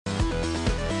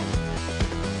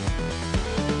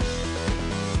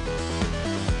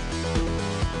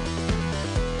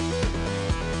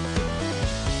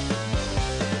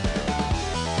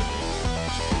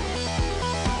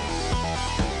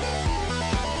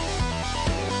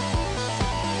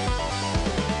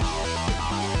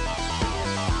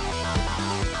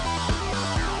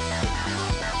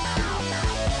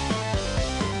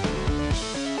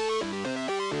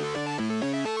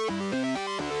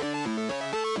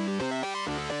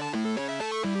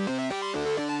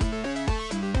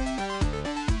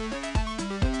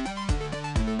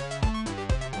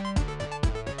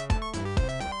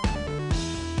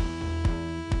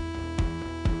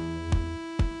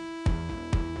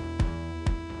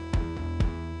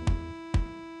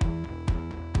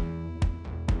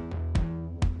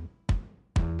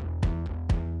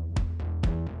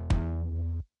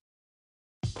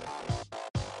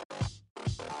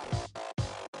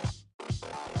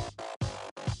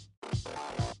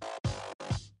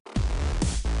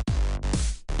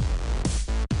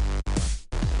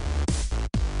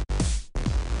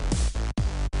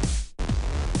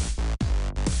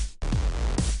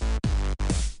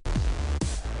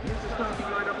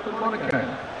Hello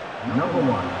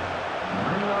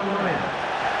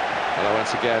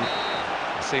once again.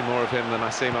 I see more of him than I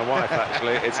see my wife,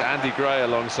 actually. It's Andy Gray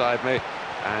alongside me,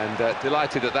 and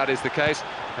delighted that is the case.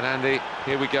 And Andy,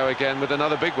 here we go again with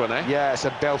another big one, eh? Yeah, it's a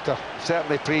belter.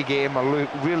 Certainly pre-game. I'm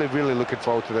really looking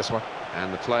forward to this one.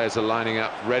 And the players are lining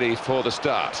up ready for the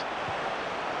start.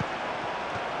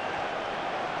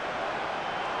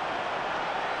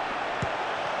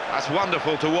 That's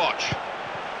wonderful to watch.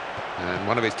 And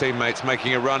one of his teammates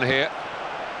making a run here.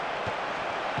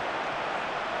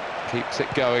 Keeps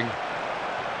it going.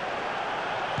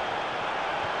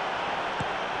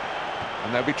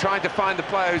 And they'll be trying to find the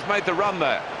player who's made the run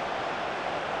there.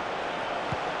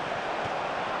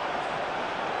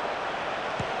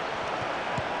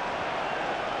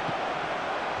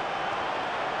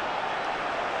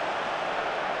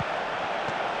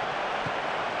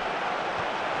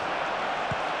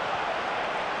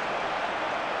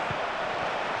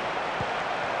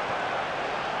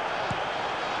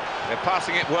 They're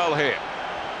passing it well here.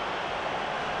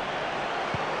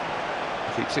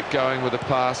 Keeps it going with a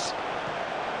pass.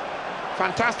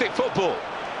 Fantastic football.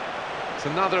 It's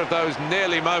another of those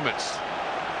nearly moments.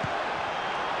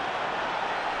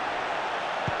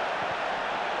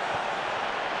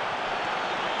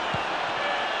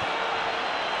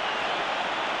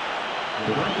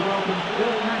 We'd like to welcome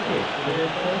Phil Hackett to his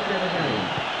first ever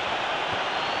game.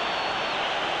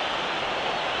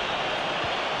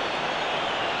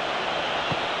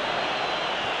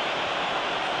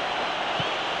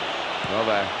 Well,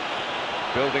 they're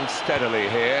building steadily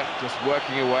here, just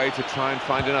working away to try and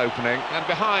find an opening. And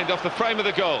behind, off the frame of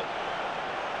the goal.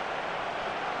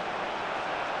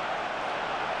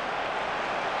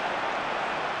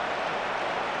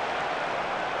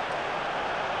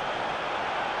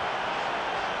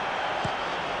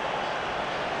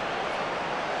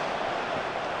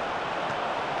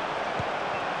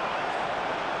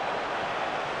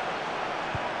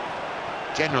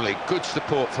 Generally, good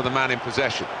support for the man in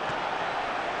possession.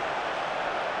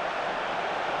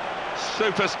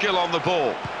 Super skill on the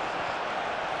ball.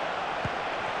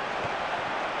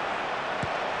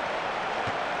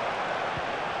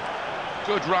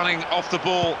 Good running off the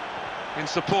ball in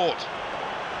support.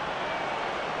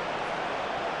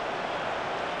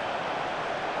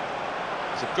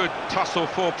 It's a good tussle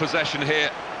for possession here,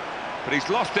 but he's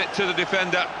lost it to the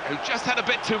defender, who just had a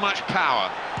bit too much power.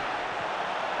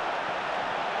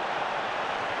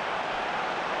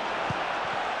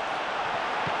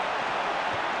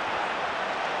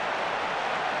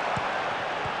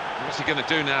 What's he going to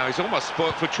do now? He's almost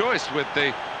spoilt for choice with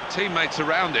the teammates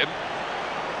around him.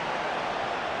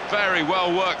 Very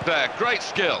well worked there, great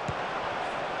skill.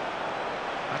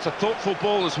 That's a thoughtful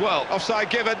ball as well. Offside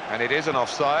given, and it is an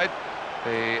offside.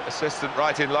 The assistant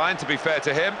right in line, to be fair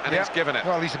to him, and he's given it.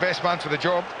 Well, he's the best man for the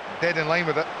job, dead in line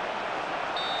with it.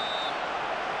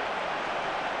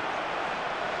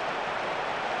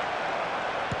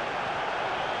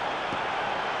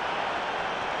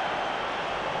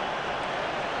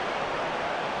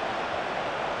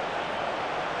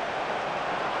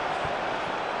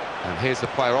 And here's the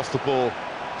player off the ball,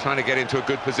 trying to get into a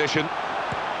good position.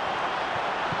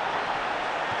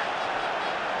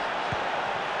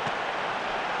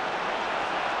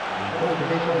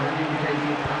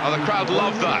 Oh, the crowd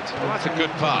love that. Oh, that's a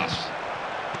good pass.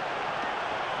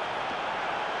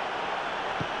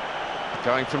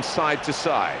 Going from side to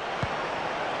side.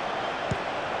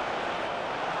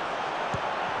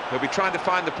 He'll be trying to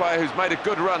find the player who's made a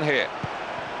good run here.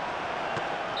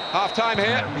 Half-time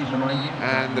here,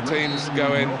 and the teams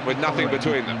go in with nothing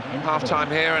between them. Half-time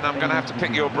here, and I'm going to have to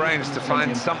pick your brains to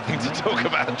find something to talk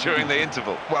about during the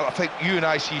interval. Well, I think you and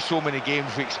I see so many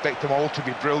games, we expect them all to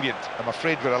be brilliant. I'm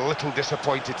afraid we're a little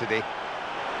disappointed today.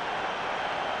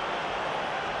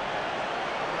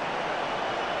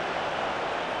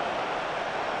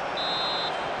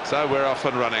 So we're off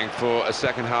and running for a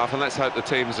second half, and let's hope the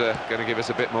teams are going to give us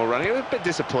a bit more running. It was a bit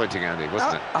disappointing, Andy,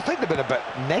 wasn't it? I think they've been a bit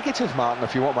negative, Martin,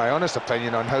 if you want my honest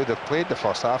opinion on how they've played the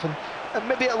first half, and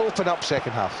maybe it'll open up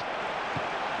second half.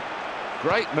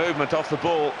 Great movement off the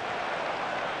ball.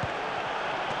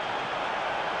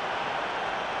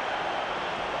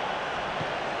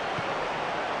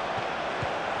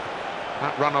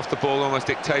 That run off the ball almost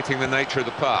dictating the nature of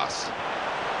the pass.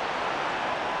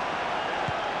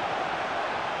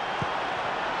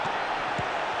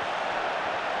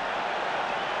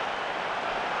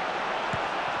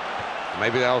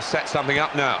 Maybe they'll set something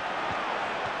up now.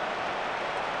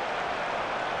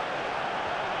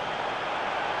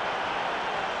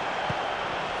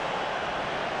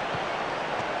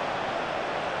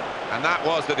 And that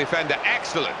was the defender.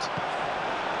 Excellent.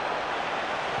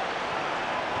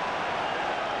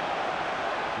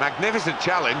 Magnificent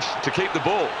challenge to keep the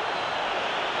ball.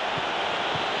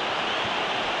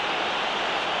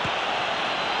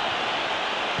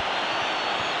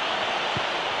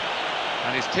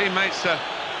 And his teammates are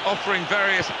offering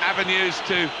various avenues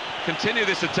to continue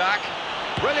this attack.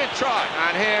 Brilliant try,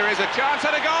 and here is a chance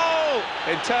and a goal!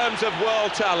 In terms of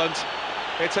world talent,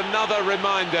 it's another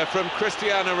reminder from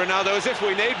Cristiano Ronaldo, as if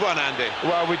we need one, Andy.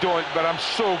 Well, we don't, but I'm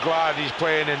so glad he's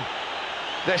playing in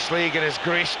this league and has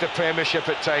graced the Premiership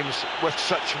at times with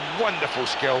such wonderful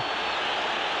skill.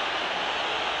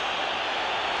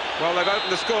 Well, they've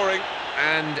opened the scoring,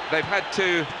 and they've had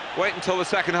to wait until the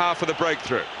second half for the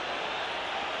breakthrough.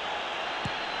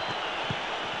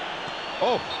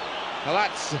 Oh, well,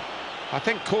 that's, I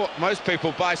think, caught most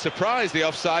people by surprise, the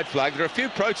offside flag. There are a few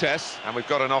protests, and we've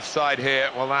got an offside here.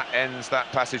 Well, that ends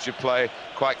that passage of play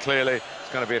quite clearly.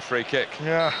 It's going to be a free kick.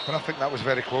 Yeah, but I think that was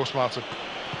very close, Martin.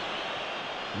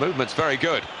 Movement's very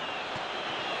good.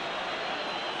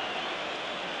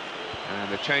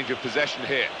 And a change of possession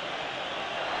here.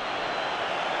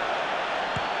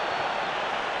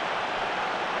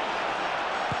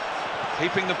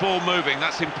 Keeping the ball moving,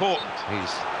 that's important.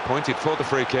 He's pointed for the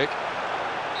free kick.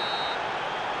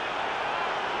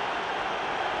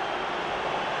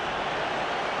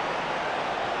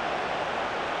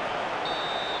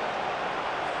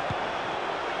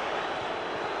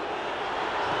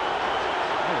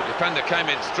 Oh, the defender came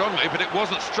in strongly, but it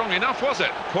wasn't strong enough, was it?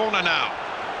 Corner now.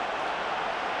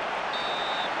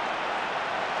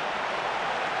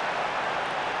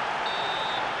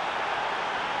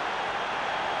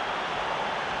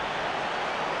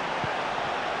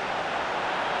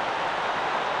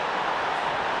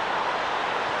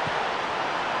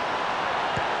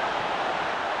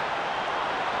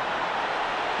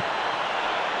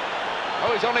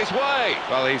 Oh, he's on his way.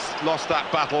 Well, he's lost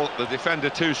that battle. The defender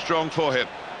too strong for him.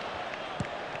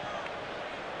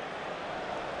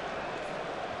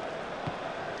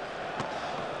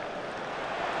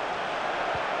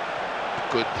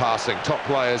 Good passing. Top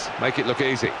players make it look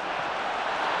easy. And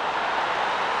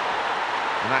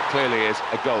that clearly is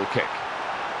a goal kick.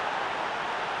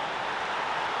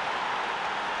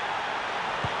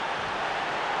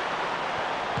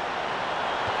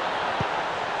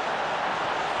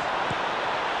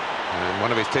 And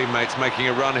one of his teammates making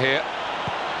a run here.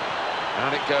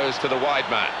 And it goes to the wide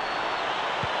man.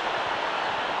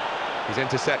 He's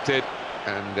intercepted,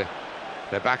 and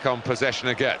they're back on possession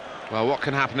again. Well, what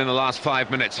can happen in the last 5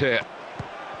 minutes here?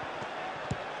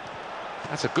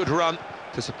 That's a good run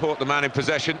to support the man in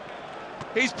possession.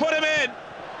 He's put him in!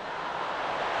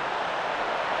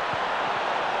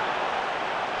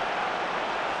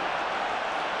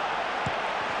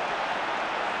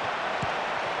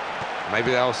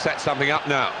 Maybe they'll set something up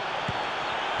now.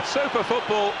 Super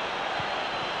football.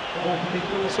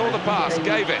 Saw the pass,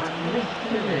 gave it.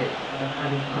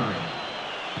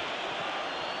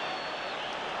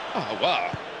 Oh, wow.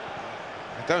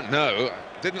 I don't know.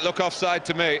 Didn't look offside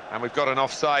to me. And we've got an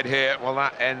offside here. Well,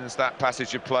 that ends that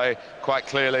passage of play quite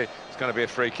clearly. It's going to be a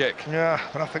free kick. Yeah,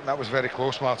 but I think that was very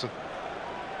close, Martin.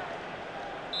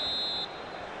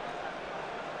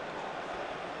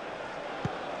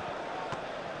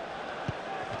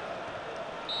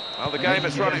 Well, the game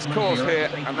has run its course here,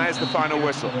 and there's the final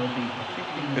whistle.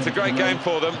 It's a great game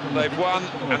for them. They've won,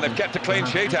 and they've kept a clean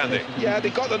sheet, Andy. Yeah,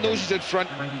 they got their noses in front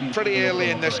pretty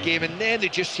early in this game, and then they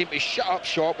just seem to shut up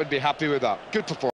shop and be happy with that. Good performance.